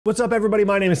What's up, everybody?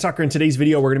 My name is Tucker. In today's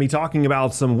video, we're going to be talking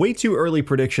about some way too early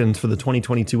predictions for the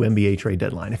 2022 NBA trade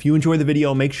deadline. If you enjoy the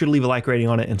video, make sure to leave a like rating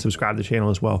on it and subscribe to the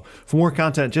channel as well for more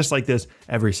content just like this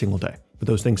every single day. With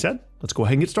those things said, let's go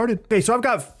ahead and get started. Okay, so I've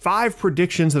got 5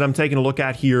 predictions that I'm taking a look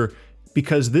at here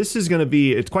because this is going to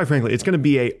be, quite frankly, it's going to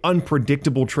be an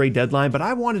unpredictable trade deadline, but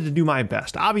I wanted to do my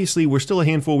best. Obviously, we're still a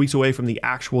handful of weeks away from the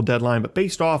actual deadline, but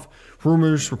based off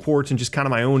rumors, reports, and just kind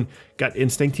of my own gut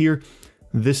instinct here,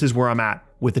 this is where I'm at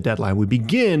with the deadline. We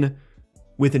begin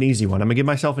with an easy one. I'm gonna give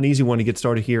myself an easy one to get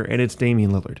started here, and it's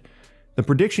Damian Lillard. The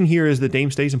prediction here is that Dame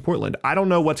stays in Portland. I don't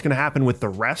know what's gonna happen with the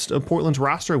rest of Portland's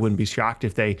roster. I wouldn't be shocked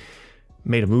if they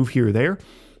made a move here or there.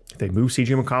 If they moved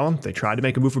CJ McCollum, they tried to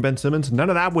make a move for Ben Simmons.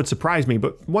 None of that would surprise me,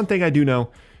 but one thing I do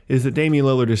know is that Damian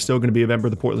Lillard is still gonna be a member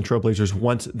of the Portland Trail Blazers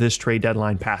once this trade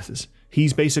deadline passes.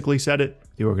 He's basically said it.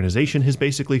 The organization has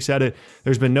basically said it.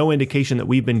 There's been no indication that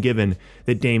we've been given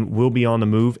that Dame will be on the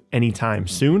move anytime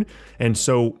soon. And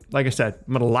so, like I said,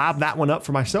 I'm going to lob that one up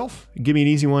for myself. Give me an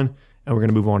easy one, and we're going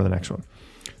to move on to the next one.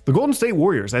 The Golden State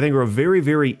Warriors, I think, are a very,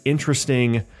 very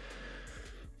interesting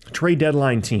trade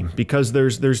deadline team because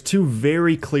there's 2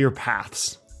 very clear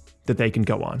paths that they can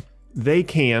go on. They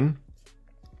can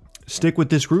stick with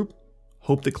this group,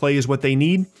 hope that Clay is what they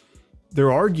need. They're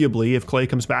arguably, if Clay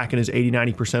comes back and is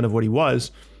 80-90% of what he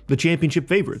was, the championship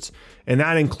favorites. And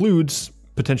that includes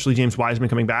potentially James Wiseman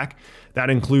coming back. That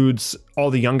includes all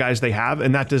the young guys they have.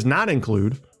 And that does not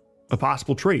include a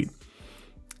possible trade.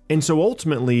 And so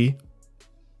ultimately,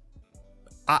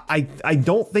 I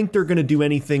don't think they're going to do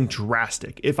anything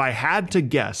drastic. If I had to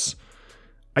guess,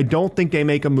 I don't think they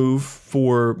make a move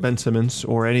for Ben Simmons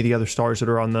or any of the other stars that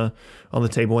are on the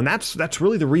table. And that's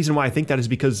really the reason why I think that is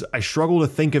because I struggle to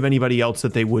think of anybody else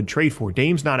that they would trade for.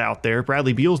 Dame's not out there.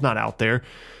 Bradley Beal's not out there.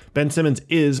 Ben Simmons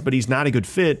is, but he's not a good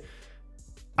fit.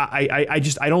 I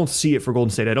don't see it for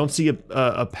Golden State. I don't see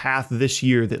a path this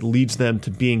year that leads them to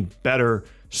being better,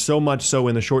 so much so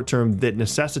in the short term that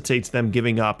necessitates them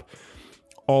giving up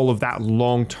all of that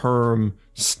long-term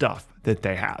stuff that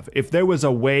they have. If there was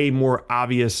a way more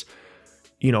obvious,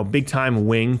 big time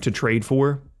wing to trade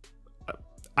for,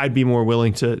 I'd be more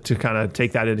willing to kind of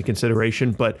take that into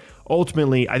consideration. But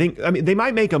ultimately, I mean, they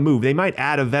might make a move. They might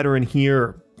add a veteran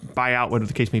here, buy out, whatever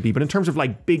the case may be. But in terms of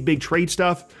like big trade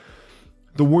stuff,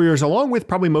 the Warriors, along with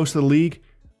probably most of the league,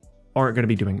 aren't going to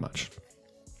be doing much.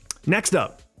 Next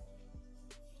up,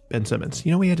 Ben Simmons.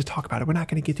 We had to talk about it. We're not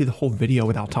going to get through the whole video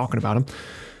without talking about him.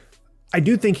 I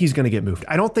do think he's going to get moved.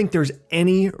 I don't think there's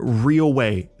any real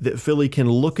way that Philly can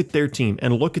look at their team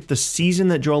and look at the season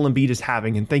that Joel Embiid is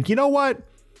having and think, you know what?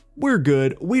 We're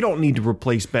good. We don't need to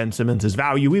replace Ben Simmons'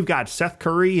 value. We've got Seth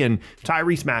Curry and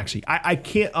Tyrese Maxey. I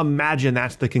can't imagine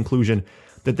that's the conclusion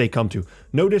that they come to.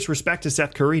 No disrespect to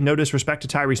Seth Curry, no disrespect to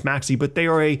Tyrese Maxey, but they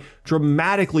are a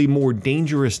dramatically more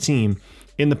dangerous team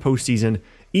in the postseason,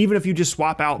 even if you just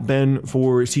swap out Ben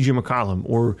for CJ McCollum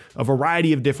or a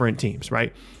variety of different teams,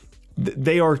 right?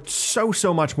 They are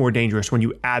so much more dangerous when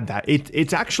you add that.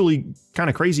 It's actually kind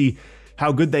of crazy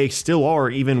how good they still are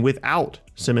even without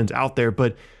Simmons out there.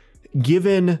 But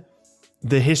given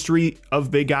the history of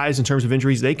big guys in terms of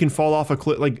injuries, they can fall off a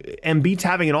cliff. Like Embiid's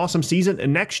having an awesome season,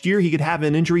 and next year he could have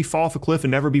an injury, fall off a cliff, and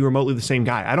never be remotely the same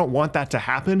guy. I don't want that to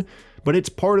happen, but it's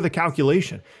part of the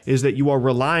calculation is that you are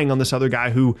relying on this other guy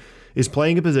who is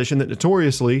playing a position that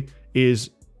notoriously is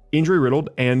injury riddled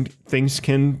and things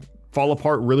can fall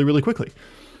apart really quickly.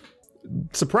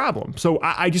 It's a problem. So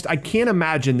I can't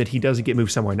imagine that he doesn't get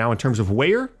moved somewhere. Now, in terms of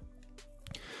where,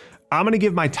 I'm going to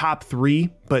give my top 3,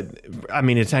 but I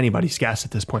mean, it's anybody's guess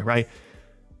at this point, right?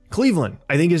 Cleveland,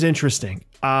 I think, is interesting.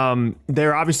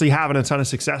 They're obviously having a ton of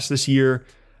success this year.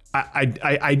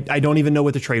 I don't even know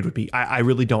what the trade would be. I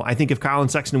really don't. I think if Kyle and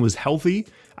Sexton was healthy,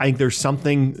 I think there's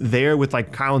something there with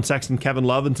like Kyle and Sexton, Kevin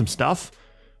Love, and some stuff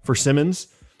for Simmons.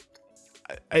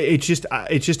 It's just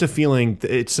a feeling.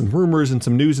 It's some rumors and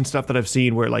some news and stuff that I've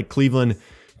seen where like Cleveland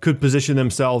could position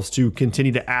themselves to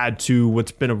continue to add to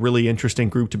what's been a really interesting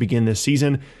group to begin this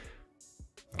season.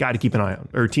 Guy to keep an eye on,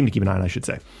 or team to keep an eye on, I should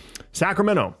say.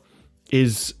 Sacramento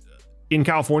is in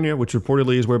California, which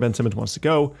reportedly is where Ben Simmons wants to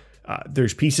go.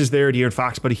 There's pieces there, De'Aaron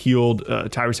Fox, Buddy Hield,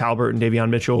 Tyrese Halliburton, Davion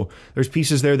Mitchell. There's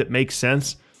pieces there that make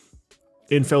sense.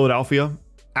 In Philadelphia,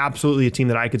 absolutely a team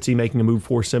that I could see making a move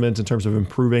for Simmons in terms of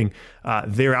improving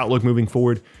their outlook moving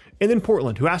forward. And then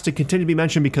Portland, who has to continue to be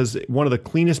mentioned because one of the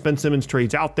cleanest Ben Simmons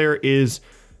trades out there is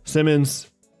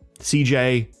Simmons,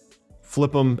 CJ,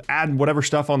 flip them, add whatever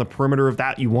stuff on the perimeter of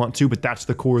that you want to, but that's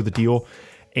the core of the deal.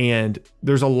 And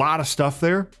there's a lot of stuff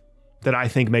there that I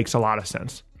think makes a lot of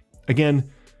sense. Again,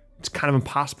 it's kind of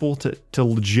impossible to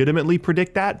legitimately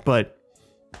predict that, but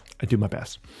I do my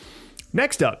best.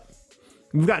 Next up,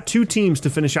 We've got two teams to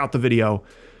finish out the video.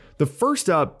 The first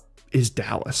up is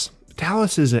Dallas.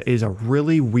 Dallas is a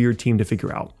really weird team to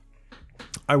figure out.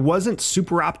 I wasn't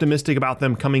super optimistic about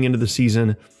them coming into the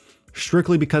season,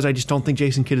 strictly because I just don't think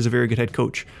Jason Kidd is a very good head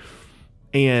coach.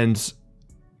 And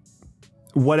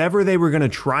whatever they were going to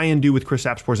try and do with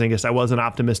Kristaps Porzingis, I wasn't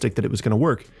optimistic that it was going to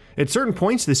work. At certain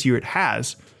points this year, it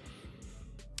has.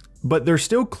 But they're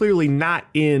still clearly not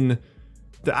in...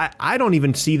 I don't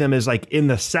even see them as like in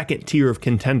the second tier of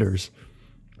contenders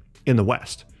in the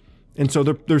West. And so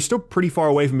they're still pretty far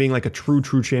away from being like a true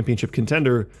championship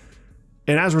contender.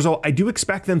 And as a result, I do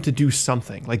expect them to do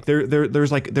something. Like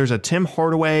there's a Tim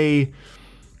Hardaway,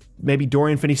 maybe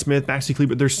Dorian Finney-Smith, Maxi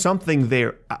Kleber. There's something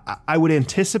there. I would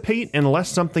anticipate, unless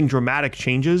something dramatic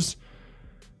changes,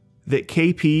 that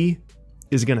KP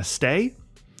is going to stay.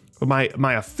 But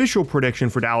my official prediction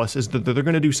for Dallas is that they're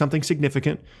going to do something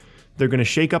significant. They're going to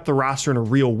shake up the roster in a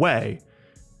real way,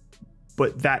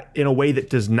 but that in a way that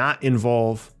does not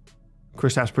involve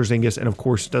Kristaps Porzingis, and of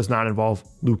course does not involve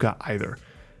Luka either.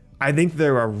 I think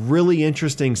they're a really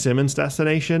interesting Simmons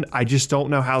destination. I just don't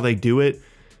know how they do it,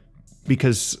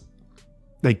 because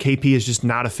like KP is just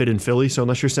not a fit in Philly. So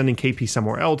unless you're sending KP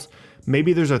somewhere else,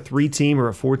 maybe there's a 3-team or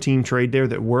a 4-team trade there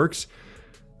that works.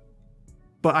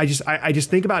 But I just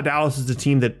think about Dallas as a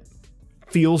team that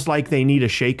feels like they need a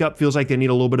shakeup, feels like they need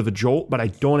a little bit of a jolt, but I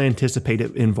don't anticipate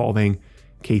it involving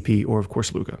KP or, of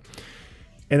course, Luka.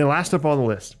 And then last up on the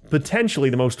list, potentially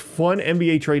the most fun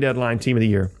NBA trade deadline team of the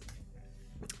year,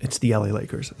 it's the LA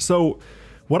Lakers. So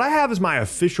what I have as my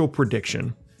official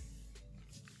prediction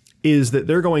is that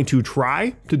they're going to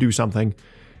try to do something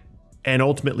and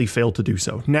ultimately fail to do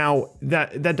so. Now,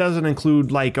 that doesn't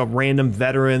include like a random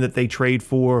veteran that they trade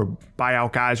for,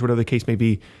 buyout guys, whatever the case may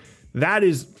be. That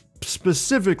is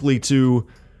specifically to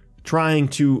trying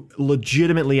to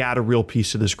legitimately add a real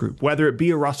piece to this group, whether it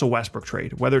be a Russell Westbrook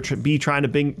trade, whether it be trying to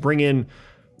bring in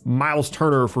Miles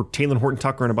Turner for Talen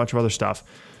Horton-Tucker and a bunch of other stuff.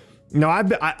 Now,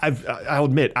 I'll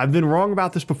admit, I've been wrong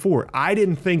about this before. I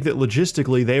didn't think that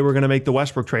logistically they were going to make the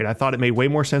Westbrook trade. I thought it made way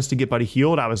more sense to get Buddy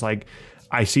Hield. I was like,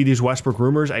 I see these Westbrook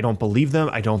rumors. I don't believe them.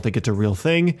 I don't think it's a real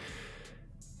thing.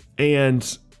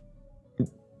 And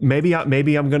maybe I'm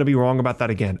going to be wrong about that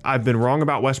again. I've been wrong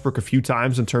about Westbrook a few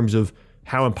times in terms of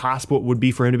how impossible it would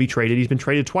be for him to be traded. He's been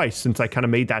traded twice since I kind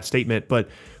of made that statement. But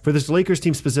for this Lakers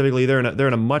team specifically, they're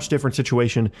in a much different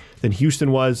situation than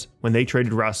Houston was when they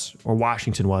traded Russ, or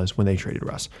Washington was when they traded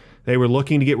Russ. They were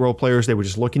looking to get role players. They were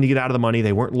just looking to get out of the money.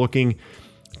 They weren't looking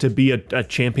to be a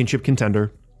championship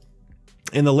contender.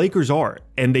 And the Lakers are,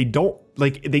 and they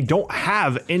don't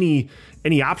have any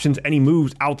options, any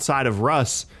moves outside of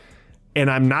Russ. And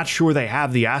I'm not sure they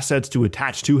have the assets to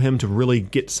attach to him to really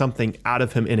get something out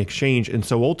of him in exchange. And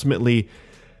so ultimately,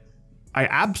 I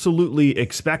absolutely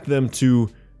expect them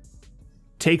to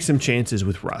take some chances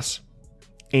with Russ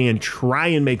and try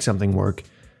and make something work.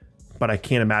 But I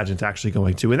can't imagine it's actually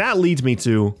going to. And that leads me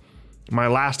to my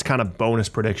last kind of bonus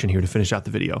prediction here to finish out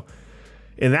the video.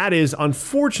 And that is,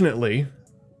 unfortunately,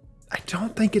 I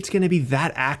don't think it's going to be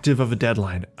that active of a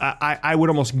deadline. I would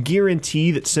almost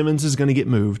guarantee that Simmons is going to get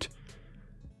moved.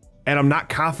 And I'm not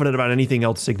confident about anything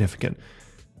else significant.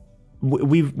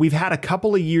 We've had a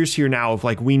couple of years here now of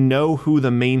like, we know who the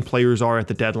main players are at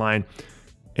the deadline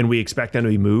and we expect them to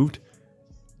be moved.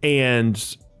 And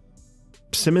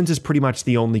Simmons is pretty much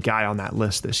the only guy on that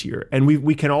list this year. And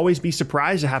we can always be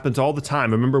surprised. It happens all the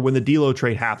time. Remember when the D'Lo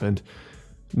trade happened,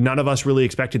 none of us really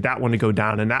expected that one to go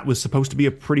down. And that was supposed to be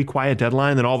a pretty quiet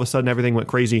deadline. Then all of a sudden everything went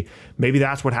crazy. Maybe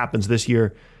that's what happens this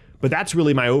year. But that's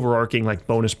really my overarching like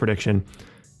bonus prediction,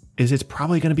 is it's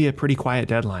probably going to be a pretty quiet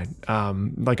deadline.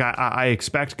 I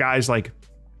expect guys like,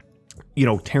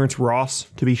 Terrence Ross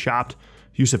to be shopped,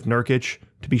 Yusuf Nurkic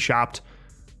to be shopped.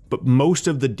 But most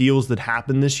of the deals that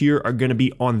happen this year are going to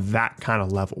be on that kind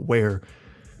of level, where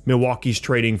Milwaukee's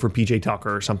trading for PJ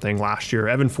Tucker or something last year,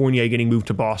 Evan Fournier getting moved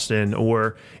to Boston,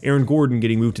 or Aaron Gordon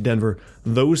getting moved to Denver.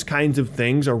 Those kinds of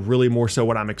things are really more so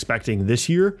what I'm expecting this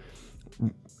year,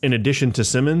 in addition to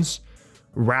Simmons,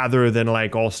 rather than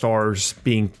like all-stars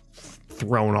being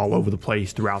thrown all over the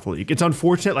place throughout the league. It's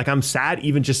unfortunate. Like, I'm sad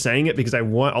even just saying it, because I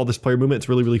want all this player movement. It's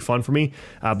really, really fun for me.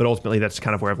 But ultimately, that's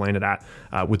kind of where I've landed at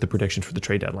with the predictions for the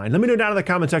trade deadline. Let me know down in the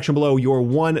comment section below your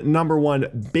number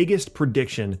one biggest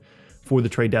prediction for the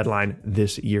trade deadline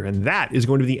this year. And that is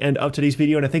going to be the end of today's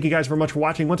video. And I thank you guys very much for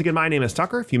watching. Once again, my name is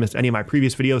Tucker. If you missed any of my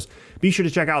previous videos, be sure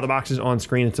to check out the boxes on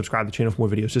screen and subscribe to the channel for more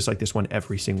videos just like this one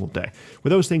every single day.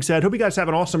 With those things said, hope you guys have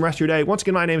an awesome rest of your day. Once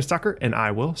again, my name is Tucker, and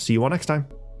I will see you all next time.